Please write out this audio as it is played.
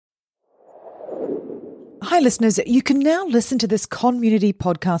Hi listeners, you can now listen to this community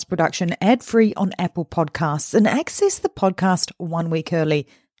podcast production ad-free on Apple Podcasts and access the podcast 1 week early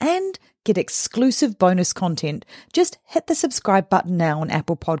and get exclusive bonus content. Just hit the subscribe button now on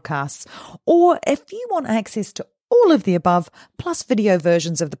Apple Podcasts. Or if you want access to all of the above, plus video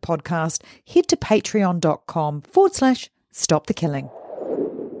versions of the podcast, head to patreon.com/Stop the Killing.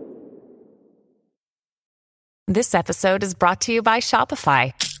 This episode is brought to you by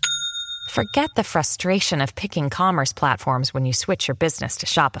Shopify. Forget the frustration of picking commerce platforms when you switch your business to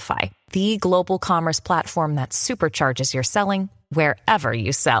Shopify, the global commerce platform that supercharges your selling wherever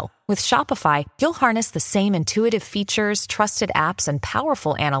you sell. With Shopify, you'll harness the same intuitive features, trusted apps, and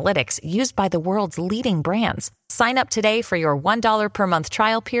powerful analytics used by the world's leading brands. Sign up today for your $1 per month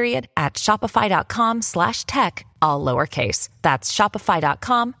trial period at shopify.com/tech, all lowercase. That's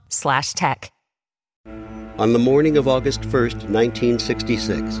shopify.com/tech. On the morning of August 1st,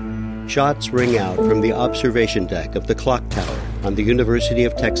 1966, shots ring out from the observation deck of the clock tower on the University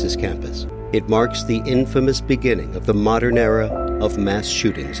of Texas campus. It marks the infamous beginning of the modern era of mass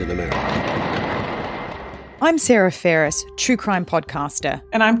shootings in America. I'm Sarah Ferris, true crime podcaster.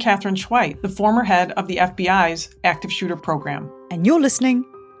 And I'm Catherine Schweit, the former head of the FBI's active shooter program. And you're listening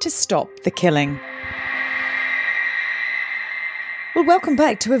to Stop the Killing. Well, welcome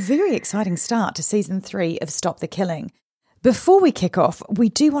back to a very exciting start to Season 3 of Stop the Killing. Before we kick off, we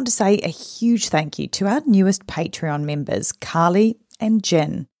do want to say a huge thank you to our newest Patreon members, Carly and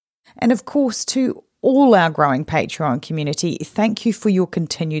Jen. And of course, to all our growing Patreon community, thank you for your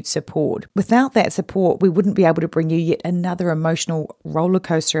continued support. Without that support, we wouldn't be able to bring you yet another emotional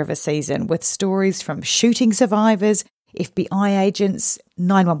rollercoaster of a season with stories from shooting survivors, FBI agents,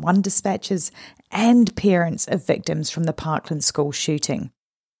 911 dispatchers, and parents of victims from the Parkland school shooting.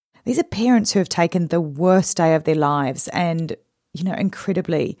 These are parents who have taken the worst day of their lives and,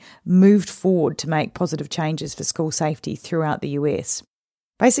 incredibly moved forward to make positive changes for school safety throughout the US.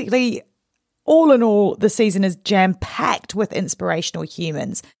 Basically, all in all, the season is jam-packed with inspirational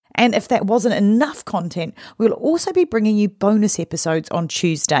humans. And if that wasn't enough content, we'll also be bringing you bonus episodes on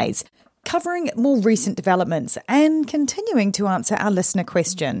Tuesdays, covering more recent developments and continuing to answer our listener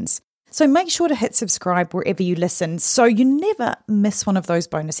questions. So make sure to hit subscribe wherever you listen so you never miss one of those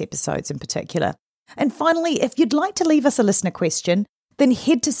bonus episodes in particular. And finally, if you'd like to leave us a listener question, then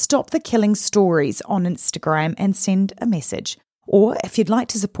head to Stop the Killing Stories on Instagram and send a message. Or if you'd like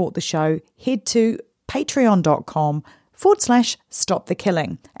to support the show, head to patreon.com/Stop the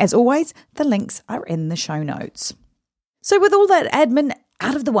Killing. As always, the links are in the show notes. So with all that admin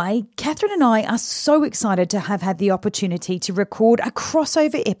out of the way, Catherine and I are so excited to have had the opportunity to record a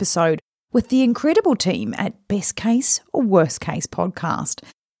crossover episode with the incredible team at Best Case or Worst Case podcast.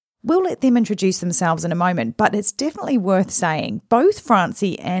 We'll let them introduce themselves in a moment, but it's definitely worth saying both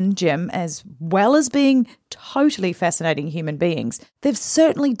Francie and Jim, as well as being totally fascinating human beings, they've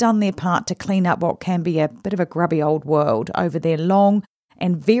certainly done their part to clean up what can be a bit of a grubby old world over their long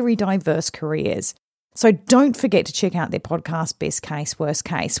and very diverse careers. So don't forget to check out their podcast, Best Case, Worst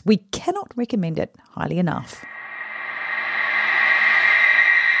Case. We cannot recommend it highly enough.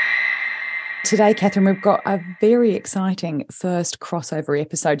 Today, Catherine, we've got a very exciting first crossover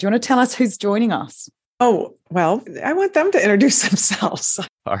episode. Do you want to tell us who's joining us? Oh, well, I want them to introduce themselves.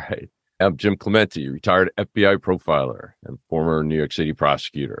 All right. I'm Jim Clementi, retired FBI profiler and former New York City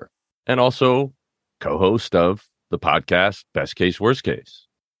prosecutor, and also co-host of the podcast, Best Case, Worst Case.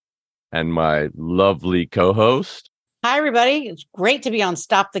 And my lovely co-host. Hi, everybody. It's great to be on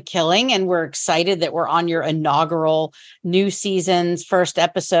Stop the Killing, and we're excited that we're on your inaugural new season's first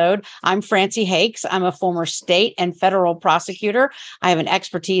episode. I'm Francie Hakes. I'm a former state and federal prosecutor. I have an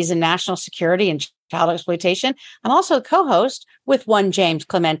expertise in national security and child exploitation. I'm also a co-host with one James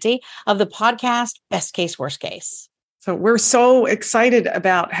Clementi of the podcast Best Case, Worst Case. So we're so excited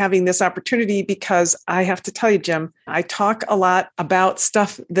about having this opportunity because I have to tell you, Jim, I talk a lot about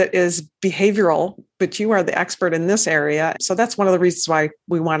stuff that is behavioral, but you are the expert in this area. So that's one of the reasons why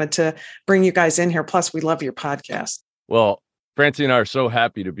we wanted to bring you guys in here. Plus, we love your podcast. Well, Francie and I are so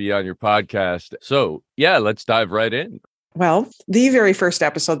happy to be on your podcast. So yeah, let's dive right in. Well, the very first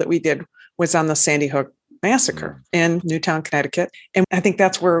episode that we did was on the Sandy Hook massacre in Newtown, Connecticut. And I think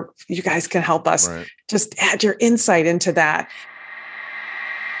that's where you guys can help us just add your insight into that.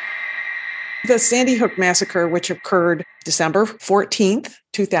 The Sandy Hook massacre, which occurred December 14th,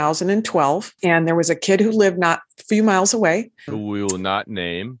 2012. And there was a kid who lived not a few miles away. Who we will not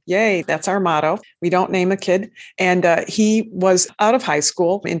name. Yay, that's our motto. We don't name a kid. And he was out of high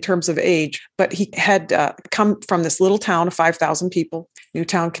school in terms of age, but he had come from this little town of 5,000 people,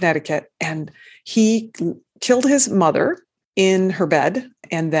 Newtown, Connecticut. And he killed his mother in her bed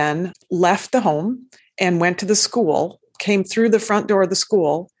and then left the home and went to the school, came through the front door of the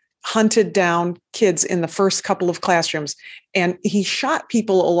school, hunted down kids in the first couple of classrooms, and he shot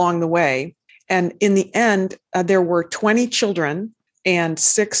people along the way. And in the end, there were 20 children and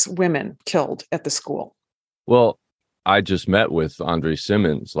 6 women killed at the school. Well, I just met with Andre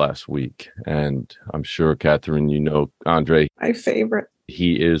Simmons last week, and I'm sure, Catherine, you know Andre. My favorite.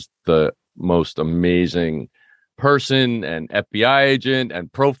 He is the most amazing person and FBI agent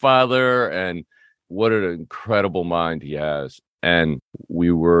and profiler, and what an incredible mind he has. And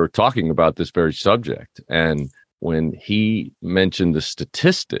we were talking about this very subject. And when he mentioned the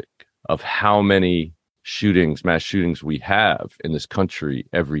statistic of how many shootings, mass shootings we have in this country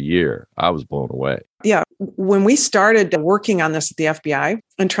every year, I was blown away. Yeah. When we started working on this at the FBI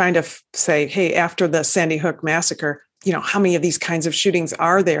and trying to say, hey, after the Sandy Hook massacre, how many of these kinds of shootings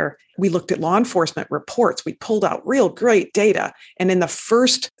are there? We looked at law enforcement reports. We pulled out real great data. And in the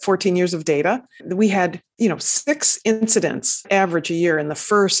first 14 years of data, we had, 6 incidents average a year in the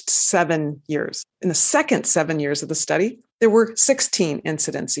first 7 years. In the second 7 years of the study, there were 16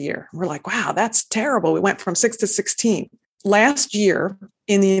 incidents a year. We're like, wow, that's terrible. We went from 6 to 16. Last year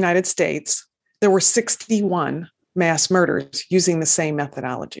in the United States, there were 61 mass murders using the same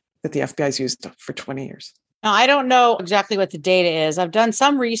methodology that the FBI's used for 20 years. Now, I don't know exactly what the data is. I've done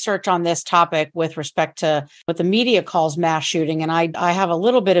some research on this topic with respect to what the media calls mass shooting. And I have a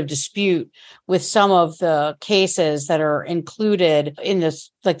little bit of dispute with some of the cases that are included in this,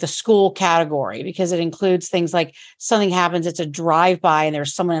 like the school category, because it includes things like something happens, it's a drive-by and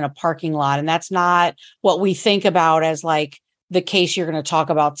there's someone in a parking lot. And that's not what we think about as like the case you're going to talk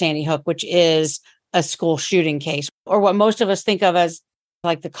about, Sandy Hook, which is a school shooting case, or what most of us think of as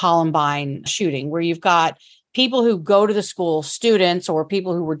like the Columbine shooting, where you've got people who go to the school, students or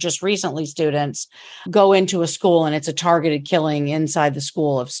people who were just recently students, go into a school and it's a targeted killing inside the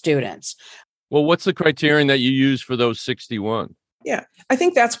school of students. Well, what's the criterion that you use for those 61? Yeah, I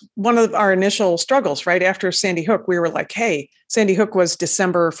think that's one of our initial struggles, right? After Sandy Hook, we were like, hey, Sandy Hook was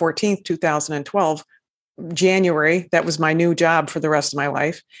December 14th, 2012. January, that was my new job for the rest of my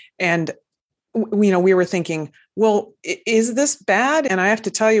life. And we were thinking, well, is this bad? And I have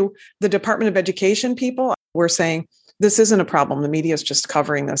to tell you, the Department of Education people were saying, this isn't a problem. The media is just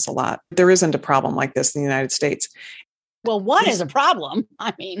covering this a lot. There isn't a problem like this in the United States. Well, one is a problem.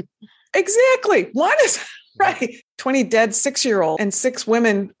 I mean, exactly. One is right. 20 dead 6-year-old and 6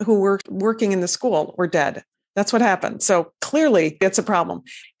 women who were working in the school were dead. That's what happened. So clearly it's a problem.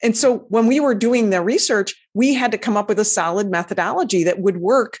 And so when we were doing the research, we had to come up with a solid methodology that would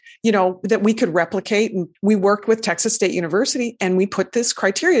work, that we could replicate. And we worked with Texas State University and we put this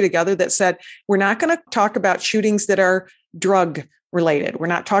criteria together that said, we're not going to talk about shootings that are drug related. We're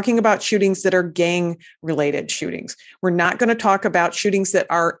not talking about shootings that are gang related shootings. We're not going to talk about shootings that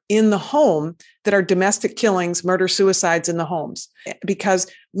are in the home, that are domestic killings, murder, suicides in the homes, because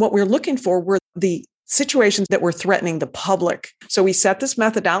what we're looking for were the situations that were threatening the public. So we set this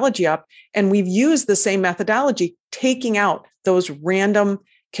methodology up and we've used the same methodology, taking out those random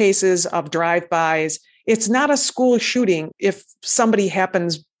cases of drive-bys. It's not a school shooting if somebody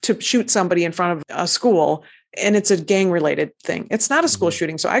happens to shoot somebody in front of a school and it's a gang-related thing. It's not a school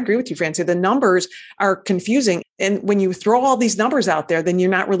shooting. So I agree with you, Francie. The numbers are confusing. And when you throw all these numbers out there, then you're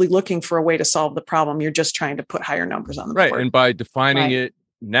not really looking for a way to solve the problem. You're just trying to put higher numbers on the board. Right. And by defining it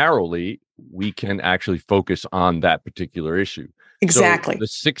narrowly, we can actually focus on that particular issue. Exactly. So the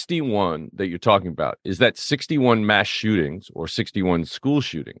 61 that you're talking about, is that 61 mass shootings or 61 school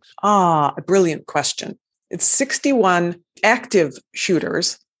shootings? A brilliant question. It's 61 active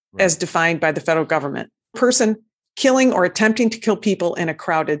shooters as defined by the federal government. Person killing or attempting to kill people in a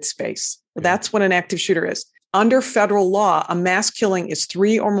crowded space. That's what an active shooter is. Under federal law, a mass killing is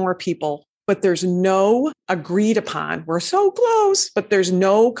 3 or more people, but there's no agreed upon. We're so close, but there's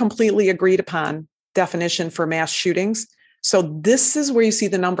no completely agreed upon definition for mass shootings. So this is where you see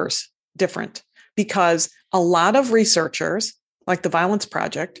the numbers different, because a lot of researchers, like the Violence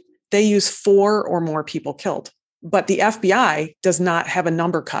Project, they use 4 or more people killed, but the FBI does not have a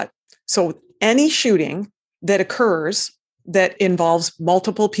number cut. So any shooting that occurs that involves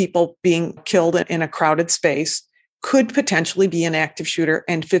multiple people being killed in a crowded space could potentially be an active shooter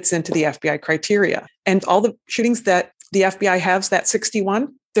and fits into the FBI criteria. And all the shootings that the FBI has, that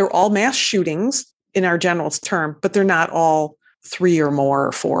 61, they're all mass shootings in our general term, but they're not all 3 or more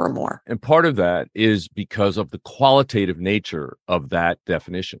or 4 or more. And part of that is because of the qualitative nature of that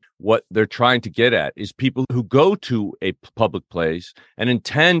definition. What they're trying to get at is people who go to a public place and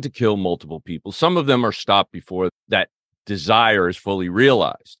intend to kill multiple people. Some of them are stopped before that desire is fully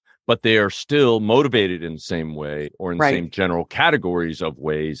realized. but they are still motivated in the same way or in the same general categories of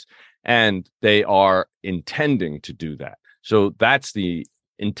ways, and they are intending to do that. So that's the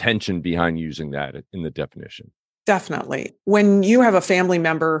intention behind using that in the definition. Definitely. When you have a family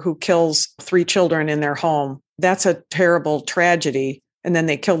member who kills 3 children in their home, that's a terrible tragedy. And then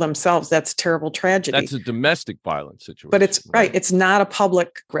they kill themselves. That's a terrible tragedy. That's a domestic violence situation. But it's right. It's not a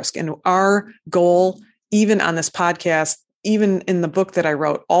public risk. And our goal, even on this podcast, even in the book that I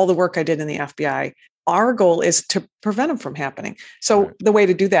wrote, all the work I did in the FBI, our goal is to prevent them from happening. So the way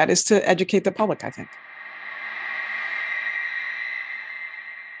to do that is to educate the public, I think.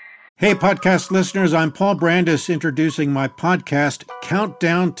 Hey, podcast listeners, I'm Paul Brandis introducing my podcast,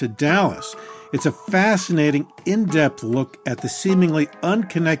 Countdown to Dallas. It's a fascinating, in-depth look at the seemingly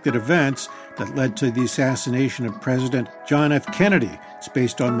unconnected events that led to the assassination of President John F. Kennedy. It's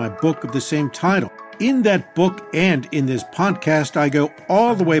based on my book of the same title. In that book and in this podcast, I go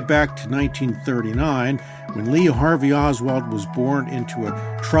all the way back to 1939, when Lee Harvey Oswald was born into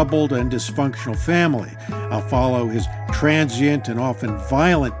a troubled and dysfunctional family. I'll follow his transient and often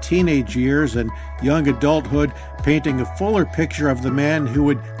violent teenage years and young adulthood, painting a fuller picture of the man who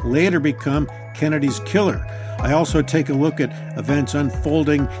would later become Kennedy's killer. I also take a look at events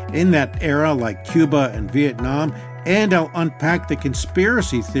unfolding in that era, like Cuba and Vietnam, and I'll unpack the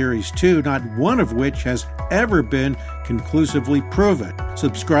conspiracy theories too, not one of which has ever been conclusively proven.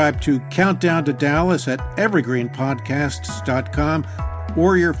 Subscribe to Countdown to Dallas at evergreenpodcasts.com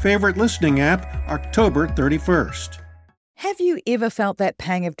or your favorite listening app, October 31st. Have you ever felt that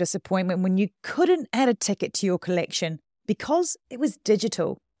pang of disappointment when you couldn't add a ticket to your collection because it was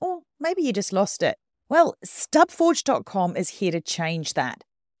digital? Or maybe you just lost it. Well, stubforge.com is here to change that.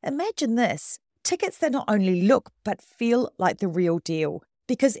 Imagine this. Tickets that not only look but feel like the real deal,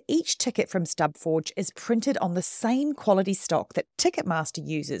 because each ticket from StubForge is printed on the same quality stock that Ticketmaster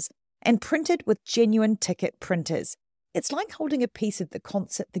uses and printed with genuine ticket printers. It's like holding a piece of the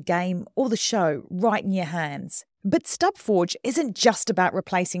concert, the game, or the show right in your hands. But StubForge isn't just about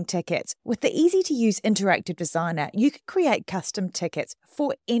replacing tickets. With the easy-to-use interactive designer, you can create custom tickets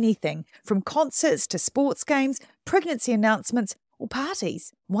for anything, from concerts to sports games, pregnancy announcements, or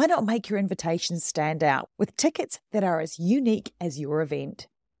parties. Why not make your invitations stand out with tickets that are as unique as your event?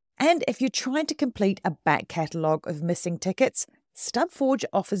 And if you're trying to complete a back catalogue of missing tickets, StubForge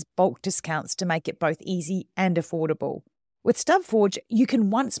offers bulk discounts to make it both easy and affordable. With StubForge, you can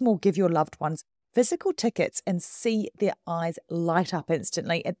once more give your loved ones physical tickets and see their eyes light up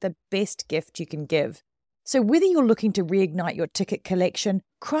instantly at the best gift you can give. So whether you're looking to reignite your ticket collection,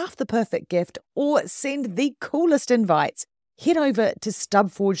 craft the perfect gift, or send the coolest invites, head over to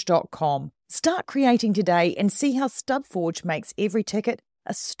stubforge.com. Start creating today and see how StubForge makes every ticket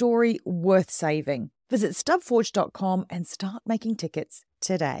a story worth saving. Visit stubforge.com and start making tickets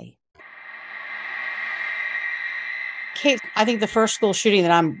today. Kate, I think the first school shooting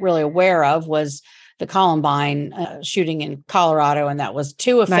that I'm really aware of was the Columbine shooting in Colorado. And that was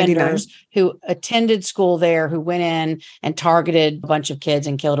 2 offenders 99. Who attended school there, who went in and targeted a bunch of kids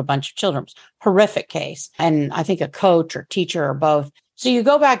and killed a bunch of children. Horrific case. And I think a coach or teacher or both. So you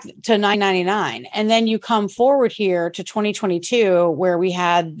go back to 1999, and then you come forward here to 2022, where we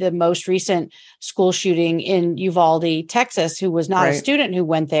had the most recent school shooting in Uvalde, Texas, who was not a student who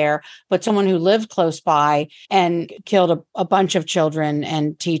went there, but someone who lived close by and killed a bunch of children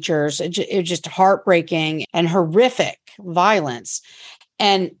and teachers. It was just heartbreaking and horrific violence.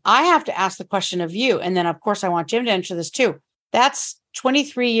 And I have to ask the question of you, and then, of course, I want Jim to answer this too. That's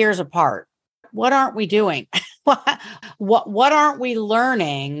 23 years apart. What aren't we doing? What aren't we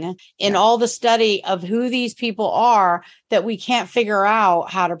learning in all the study of who these people are that we can't figure out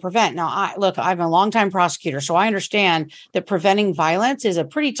how to prevent? Now, I'm a longtime prosecutor, so I understand that preventing violence is a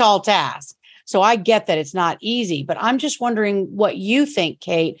pretty tall task. So I get that it's not easy, but I'm just wondering what you think,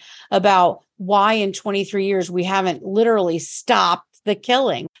 Kate, about why in 23 years we haven't literally stopped the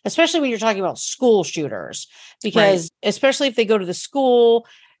killing, especially when you're talking about school shooters, because especially if they go to the school,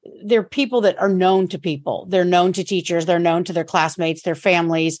 they're people that are known to people. They're known to teachers. They're known to their classmates, their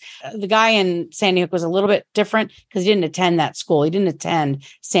families. The guy in Sandy Hook was a little bit different because he didn't attend that school. He didn't attend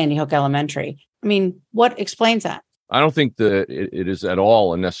Sandy Hook Elementary. I mean, what explains that? I don't think that it is at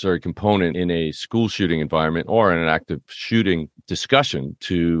all a necessary component in a school shooting environment or in an active shooting discussion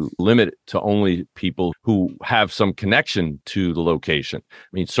to limit it to only people who have some connection to the location. I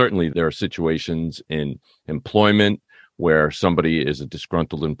mean, certainly there are situations in employment where somebody is a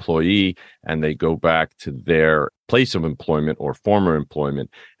disgruntled employee and they go back to their place of employment or former employment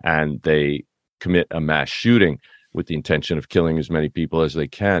and they commit a mass shooting with the intention of killing as many people as they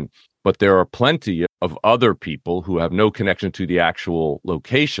can. But there are plenty of other people who have no connection to the actual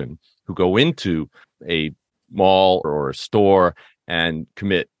location who go into a mall or a store and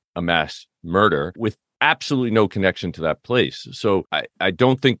commit a mass murder with absolutely no connection to that place. So I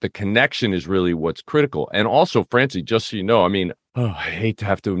don't think the connection is really what's critical. And also, Francie, just so you know, I mean, I hate to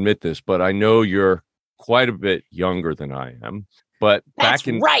have to admit this, but I know you're quite a bit younger than I am. But back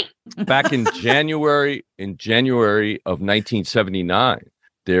in January of 1979,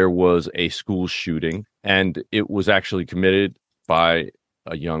 there was a school shooting, and it was actually committed by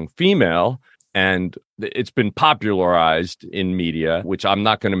a young female. And it's been popularized in media, which I'm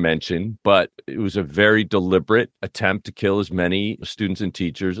not going to mention, but it was a very deliberate attempt to kill as many students and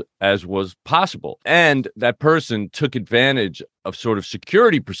teachers as was possible. And that person took advantage of sort of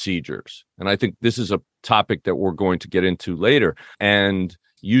security procedures. And I think this is a topic that we're going to get into later, and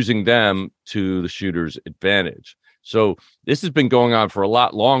using them to the shooter's advantage. So this has been going on for a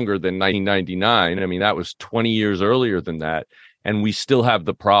lot longer than 1999. I mean, that was 20 years earlier than that. And we still have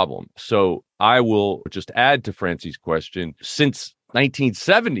the problem. So I will just add to Francie's question, since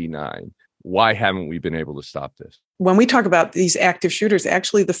 1979, why haven't we been able to stop this? When we talk about these active shooters,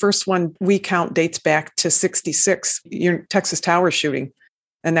 actually, the first one we count dates back to 1966, your Texas Tower shooting.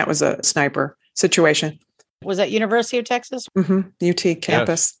 And that was a sniper situation. Was that University of Texas? Mm-hmm. UT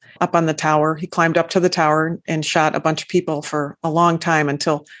campus, yes. Up on the tower. He climbed up to the tower and shot a bunch of people for a long time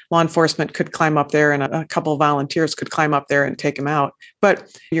until law enforcement could climb up there and a couple of volunteers could climb up there and take him out.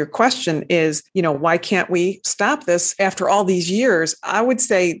 But your question is, why can't we stop this after all these years? I would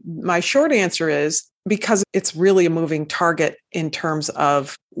say my short answer is because it's really a moving target in terms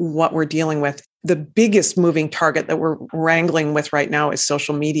of what we're dealing with. The biggest moving target that we're wrangling with right now is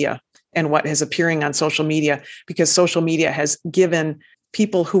social media and what is appearing on social media, because social media has given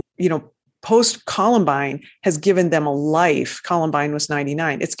people who, post Columbine has given them a life. Columbine was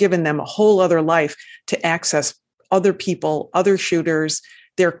 1999. It's given them a whole other life to access other people, other shooters.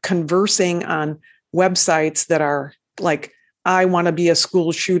 They're conversing on websites that are like, I want to be a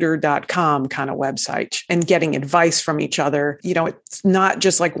schoolshooter.com kind of website and getting advice from each other. It's not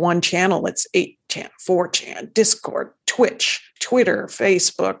just like one channel. It's 8chan, 4chan, Discord, Twitch, Twitter,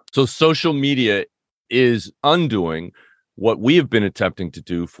 Facebook. So social media is undoing what we have been attempting to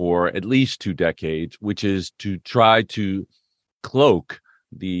do for at least 2 decades, which is to try to cloak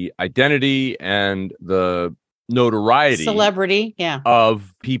the identity and the notoriety, celebrity,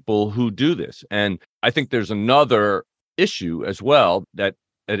 of people who do this. And I think there's another issue as well that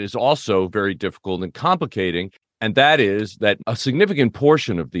is also very difficult and complicating, and that is that a significant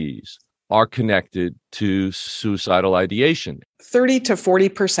portion of these are connected to suicidal ideation. 30 to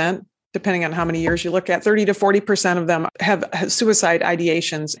 40%, depending on how many years you look at, 30 to 40% of them have suicide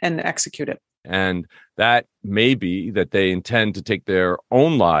ideations and execute it. And that may be that they intend to take their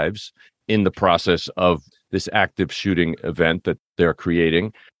own lives in the process of this active shooting event that they're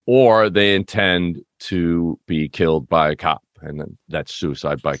creating, or they intend to be killed by a cop, and then that's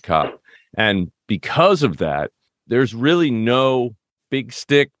suicide by cop. And because of that, there's really no big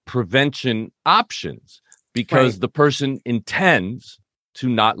stick prevention options, because the person intends to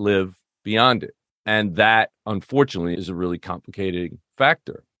not live beyond it. And that, unfortunately, is a really complicating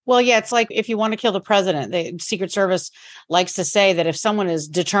factor. Well, yeah, it's like if you want to kill the president, the Secret Service likes to say that if someone is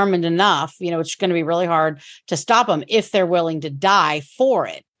determined enough, it's going to be really hard to stop them if they're willing to die for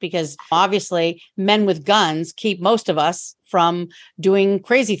it. Because obviously men with guns keep most of us from doing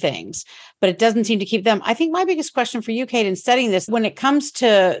crazy things, but it doesn't seem to keep them. I think my biggest question for you, Kate, in studying this, when it comes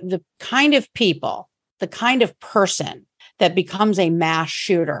to the kind of people, the kind of person that becomes a mass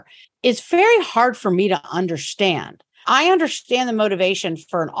shooter, it's very hard for me to understand. I understand the motivation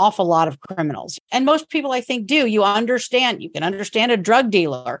for an awful lot of criminals. And most people, I think, do. You can understand a drug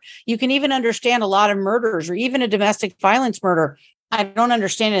dealer. You can even understand a lot of murders or even a domestic violence murder. I don't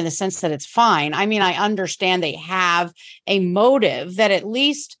understand it in the sense that it's fine. I mean, I understand they have a motive that at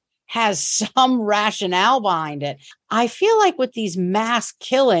least has some rationale behind it. I feel like with these mass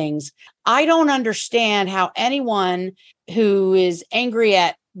killings, I don't understand how anyone who is angry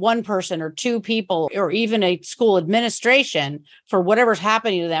at one person or two people or even a school administration for whatever's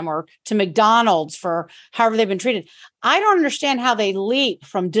happening to them, or to McDonald's for however they've been treated, I don't understand how they leap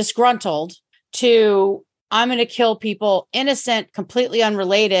from disgruntled to I'm going to kill people innocent, completely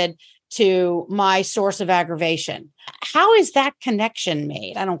unrelated to my source of aggravation. How is that connection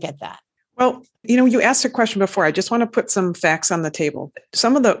made? I don't get that. Well, you asked a question before. I just want to put some facts on the table.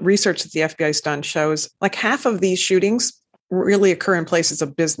 Some of the research that the FBI has done shows like half of these shootings really occur in places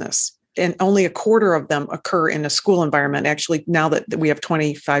of business, and only a quarter of them occur in a school environment. Actually, now that we have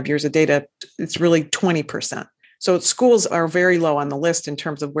 25 years of data, it's really 20%. So schools are very low on the list in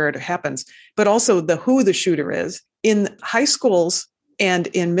terms of where it happens, but also who the shooter is. In high schools and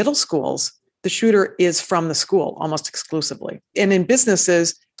in middle schools, the shooter is from the school almost exclusively. And in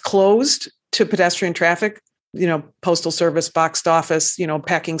businesses closed to pedestrian traffic, postal service, boxed office,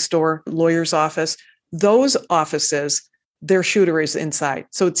 packing store, lawyer's office, those offices, their shooter is inside.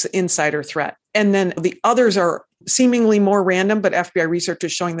 So it's insider threat. And then the others are seemingly more random, but FBI research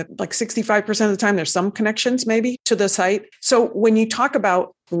is showing that like 65% of the time, there's some connections maybe to the site. So when you talk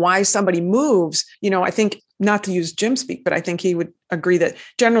about why somebody moves, I think, not to use Jim speak, but I think he would agree that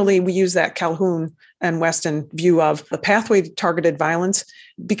generally we use that Calhoun and Weston view of the pathway to targeted violence,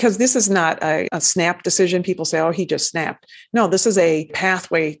 because this is not a snap decision. People say, oh, he just snapped. No, this is a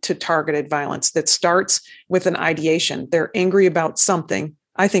pathway to targeted violence that starts with an ideation. They're angry about something.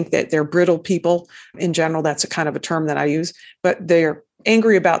 I think that they're brittle people in general. That's a kind of a term that I use, but they're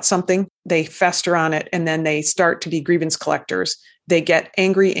angry about something. They fester on it, and then they start to be grievance collectors. They get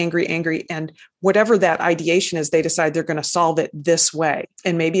angry. And whatever that ideation is, they decide they're going to solve it this way.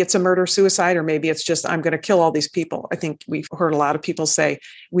 And maybe it's a murder suicide, or maybe it's just, I'm going to kill all these people. I think we've heard a lot of people say,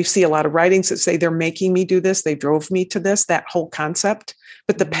 we see a lot of writings that say they're making me do this. They drove me to this, that whole concept.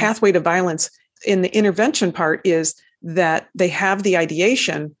 But the pathway to violence in the intervention part is that they have the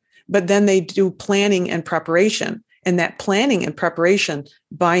ideation, but then they do planning and preparation. And that planning and preparation,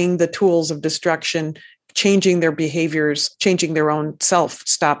 buying the tools of destruction, changing their behaviors, changing their own self,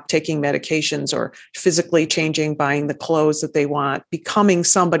 stop taking medications, or physically changing, buying the clothes that they want, becoming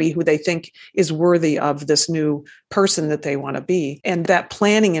somebody who they think is worthy of this new person that they want to be. And that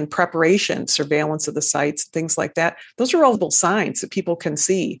planning and preparation, surveillance of the sites, things like that, those are all signs that people can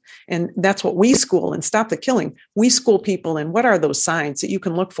see. And that's what we school in Stop the Killing. We school people in what are those signs that you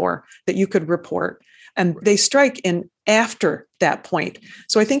can look for, that you could report. And they strike in after that point.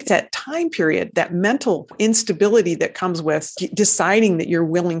 So I think that time period, that mental instability that comes with deciding that you're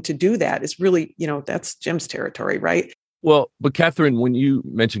willing to do that is really, that's Jim's territory, right? Well, but Catherine, when you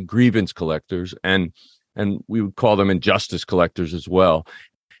mentioned grievance collectors, and we would call them injustice collectors as well,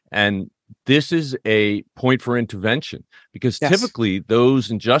 and this is a point for intervention, because typically those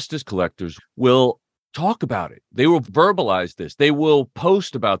injustice collectors will talk about it. They will verbalize this. They will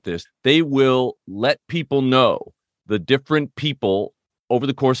post about this. They will let people know the different people over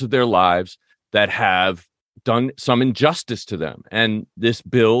the course of their lives that have done some injustice to them. And this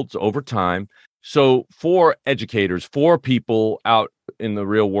builds over time. So for educators, for people out in the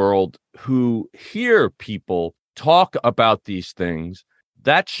real world who hear people talk about these things,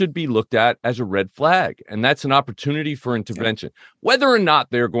 that should be looked at as a red flag. And that's an opportunity for intervention. Whether or not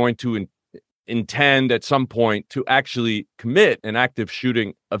they're going to intend at some point to actually commit an active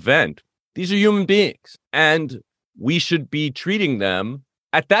shooting event, these are human beings. And we should be treating them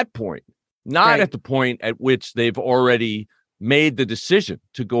at that point, not at the point at which they've already made the decision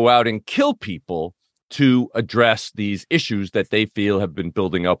to go out and kill people to address these issues that they feel have been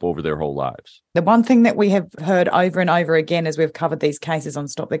building up over their whole lives. The one thing that we have heard over and over again as we've covered these cases on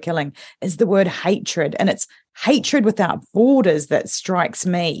Stop the Killing is the word hatred. And it's hatred without borders that strikes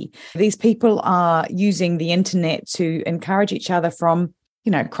me. These people are using the internet to encourage each other from,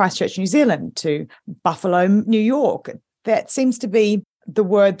 Christchurch, New Zealand to Buffalo, New York. That seems to be the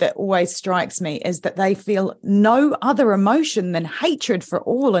word that always strikes me, is that they feel no other emotion than hatred for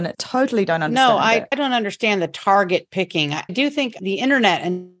all, and I totally don't understand. No, I don't understand the target picking. I do think the internet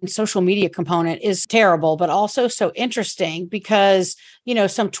and social media component is terrible, but also so interesting because,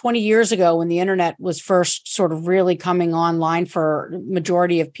 some 20 years ago when the internet was first sort of really coming online for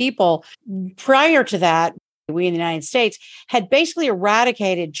majority of people, prior to that, we in the United States had basically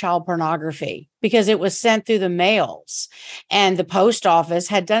eradicated child pornography because it was sent through the mails. And the post office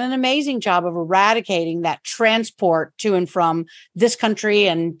had done an amazing job of eradicating that transport to and from this country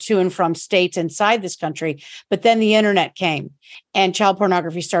and to and from states inside this country. But then the internet came and child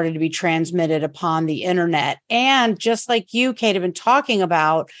pornography started to be transmitted upon the internet. And just like you, Kate, have been talking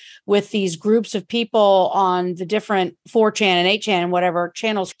about with these groups of people on the different 4chan and 8chan and whatever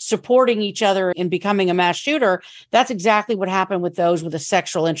channels supporting each other in becoming a mass shooter, that's exactly what happened with those with a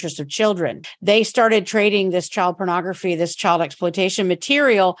sexual interest of children. They started trading this child pornography, this child exploitation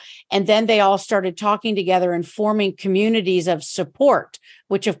material, and then they all started talking together and forming communities of support,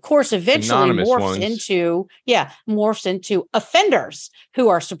 which of course eventually morphs into offenders who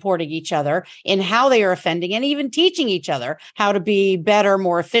are supporting each other in how they are offending and even teaching each other how to be better,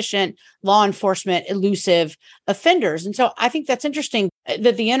 more efficient law enforcement, elusive offenders. And so I think that's interesting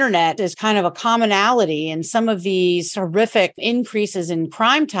that the internet is kind of a commonality in some of these horrific increases in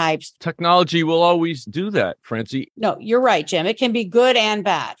crime types. Technology will always do that, Francie. No, you're right, Jim. It can be good and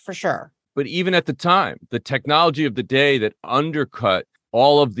bad for sure. But even at the time, the technology of the day that undercut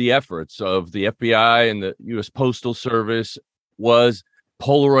all of the efforts of the FBI and the U.S. Postal Service was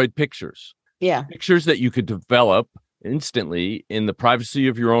Polaroid pictures. Yeah. Pictures that you could develop instantly in the privacy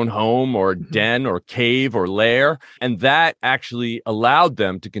of your own home or den or cave or lair. And that actually allowed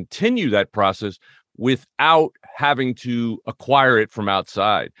them to continue that process without having to acquire it from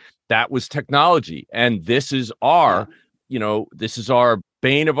outside. That was technology. And this is our, this is our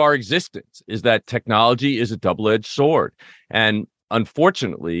bane of our existence, is that technology is a double-edged sword. And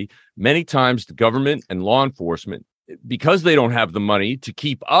unfortunately, many times the government and law enforcement, because they don't have the money to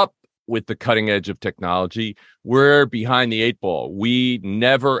keep up with the cutting edge of technology, we're behind the 8 ball. We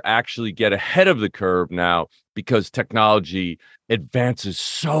never actually get ahead of the curve now because technology advances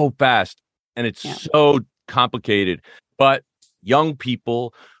so fast and it's so complicated. But young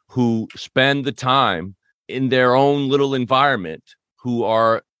people who spend the time in their own little environment, who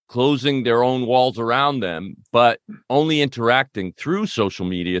are closing their own walls around them, but only interacting through social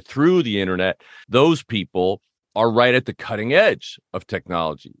media, through the internet, those people are right at the cutting edge of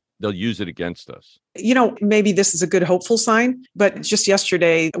technology. They'll use it against us. Maybe this is a good hopeful sign, but just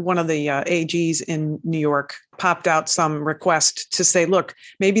yesterday, one of the AGs in New York popped out some request to say, look,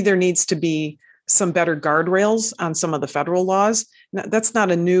 maybe there needs to be some better guardrails on some of the federal laws. Now, that's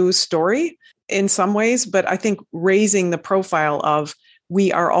not a new story in some ways, but I think raising the profile of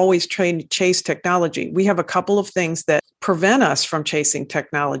we are always trained to chase technology. We have a couple of things that prevent us from chasing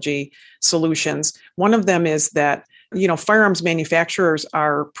technology solutions. One of them is that firearms manufacturers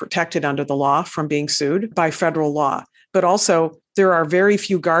are protected under the law from being sued by federal law, but also there are very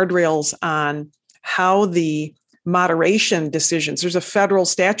few guardrails on how the moderation decisions. There's a federal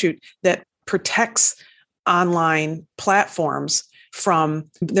statute that protects online platforms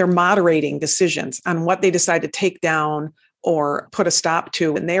from their moderating decisions on what they decide to take down or put a stop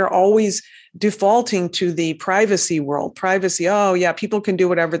to. And they're always defaulting to the privacy world. Privacy, people can do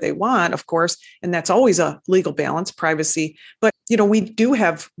whatever they want, of course, and that's always a legal balance, privacy. But, we do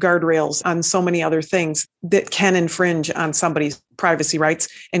have guardrails on so many other things that can infringe on somebody's privacy rights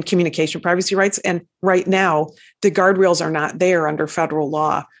and communication privacy rights. And right now, the guardrails are not there under federal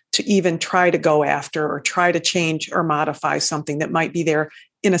law to even try to go after or try to change or modify something that might be there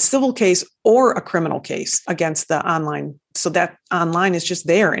in a civil case or a criminal case against the online. So that online is just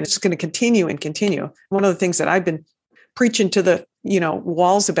there and it's going to continue and continue. One of the things that I've been preaching to the,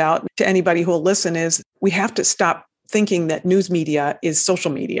 walls about to anybody who will listen is we have to stop thinking that news media is social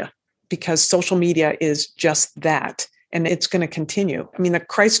media, because social media is just that. And it's going to continue. I mean, the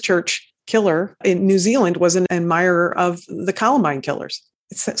Christchurch killer in New Zealand was an admirer of the Columbine killers.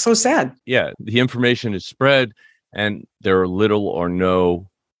 It's so sad. Yeah, the information is spread and there are little or no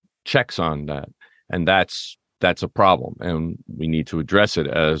checks on that. And that's a problem. And we need to address it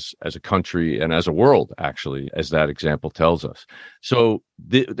as a country and as a world, actually, as that example tells us. So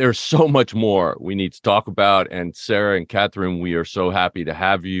there's so much more we need to talk about. And Sarah and Catherine, we are so happy to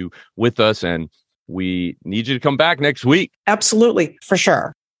have you with us. And we need you to come back next week. Absolutely. For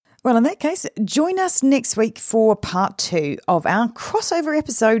sure. Well, in that case, join us next week for part 2 of our crossover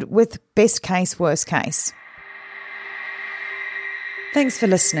episode with Best Case, Worst Case. Thanks for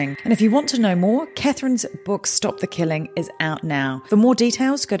listening. And if you want to know more, Catherine's book, Stop the Killing, is out now. For more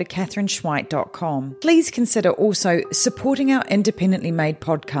details, go to catherineschweit.com. Please consider also supporting our independently made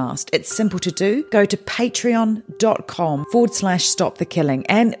podcast. It's simple to do. Go to patreon.com/Stop the Killing.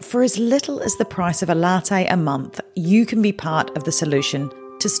 And for as little as the price of a latte a month, you can be part of the solution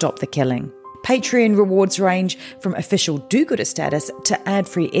to stop the killing. Patreon rewards range from official do-gooder status to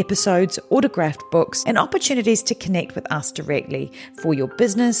ad-free episodes, autographed books, and opportunities to connect with us directly for your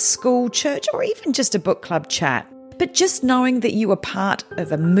business, school, church, or even just a book club chat. But just knowing that you are part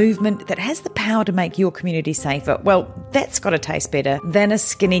of a movement that has the power to make your community safer, well, that's got to taste better than a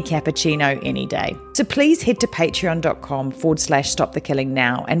skinny cappuccino any day. So please head to patreon.com/Stop the Killing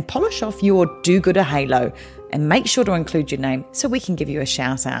now and polish off your do-gooder halo and make sure to include your name so we can give you a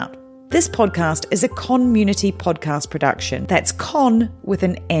shout out. This podcast is a Community podcast production. That's Con with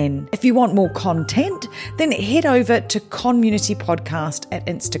an N. If you want more content, then head over to Community Podcast at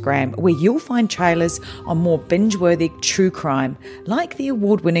Instagram, where you'll find trailers on more binge-worthy true crime, like the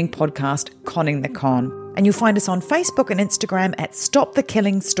award-winning podcast Conning the Con. And you'll find us on Facebook and Instagram at Stop the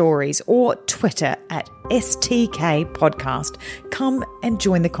Killing Stories or Twitter at STK Podcast. Come and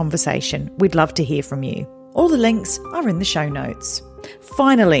join the conversation. We'd love to hear from you. All the links are in the show notes.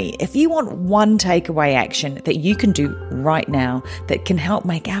 Finally, if you want one takeaway action that you can do right now that can help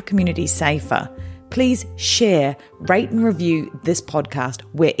make our community safer, please share, rate and review this podcast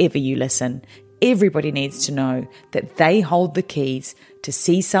wherever you listen. Everybody needs to know that they hold the keys to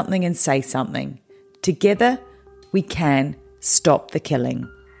see something and say something. Together, we can stop the killing.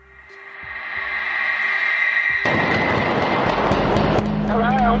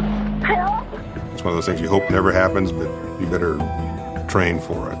 It's one of those things you hope never happens, but you better train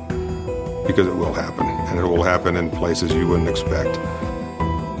for it because it will happen, and it will happen in places you wouldn't expect.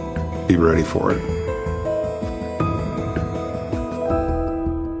 Be ready for it.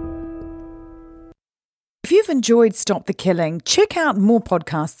 If you've enjoyed Stop the Killing, check out more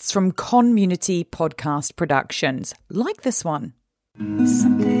podcasts from Community Podcast Productions, like this one.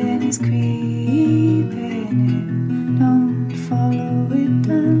 Something is creeping in, don't follow it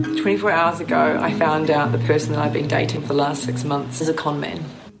down. 24 hours ago, I found out the person that I've been dating for the last 6 months is a con man.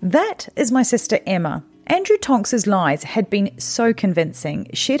 That is my sister Emma. Andrew Tonks's lies had been so convincing,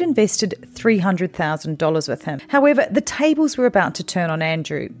 she'd invested $300,000 with him. However, the tables were about to turn on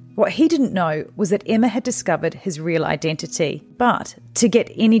Andrew. What he didn't know was that Emma had discovered his real identity. But to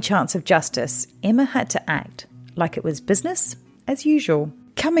get any chance of justice, Emma had to act like it was business as usual.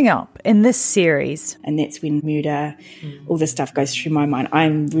 Coming up in this series. And that's when murder, all this stuff goes through my mind.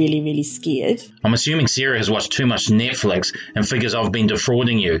 I'm really, really scared. I'm assuming Sarah has watched too much Netflix and figures I've been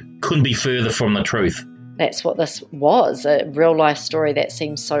defrauding you. Couldn't be further from the truth. That's what this was, a real-life story that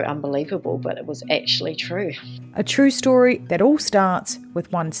seems so unbelievable, but it was actually true. A true story that all starts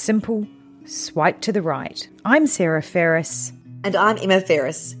with one simple swipe to the right. I'm Sarah Ferris. And I'm Emma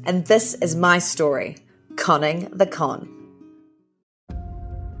Ferris, and this is my story, Conning the Con.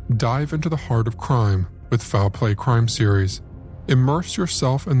 Dive into the heart of crime with Foul Play Crime Series. Immerse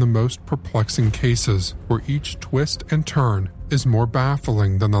yourself in the most perplexing cases where each twist and turn is more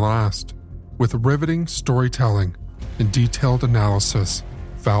baffling than the last. With riveting storytelling and detailed analysis,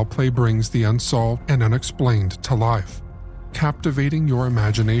 Foul Play brings the unsolved and unexplained to life, captivating your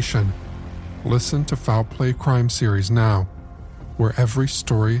imagination. Listen to Foul Play Crime Series now, where every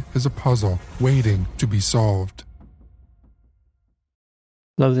story is a puzzle waiting to be solved.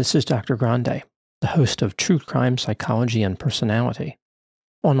 Hello, this is Dr. Grande, the host of True Crime Psychology and Personality.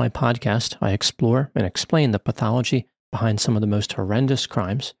 On my podcast, I explore and explain the pathology behind some of the most horrendous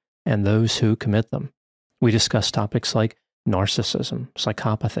crimes and those who commit them. We discuss topics like narcissism,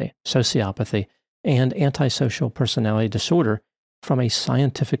 psychopathy, sociopathy, and antisocial personality disorder from a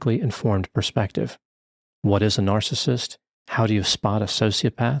scientifically informed perspective. What is a narcissist? How do you spot a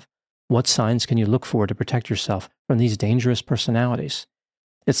sociopath? What signs can you look for to protect yourself from these dangerous personalities?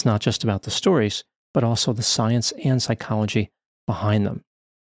 It's not just about the stories, but also the science and psychology behind them.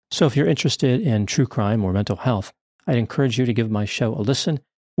 So if you're interested in true crime or mental health, I'd encourage you to give my show a listen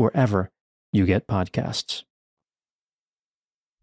wherever you get podcasts.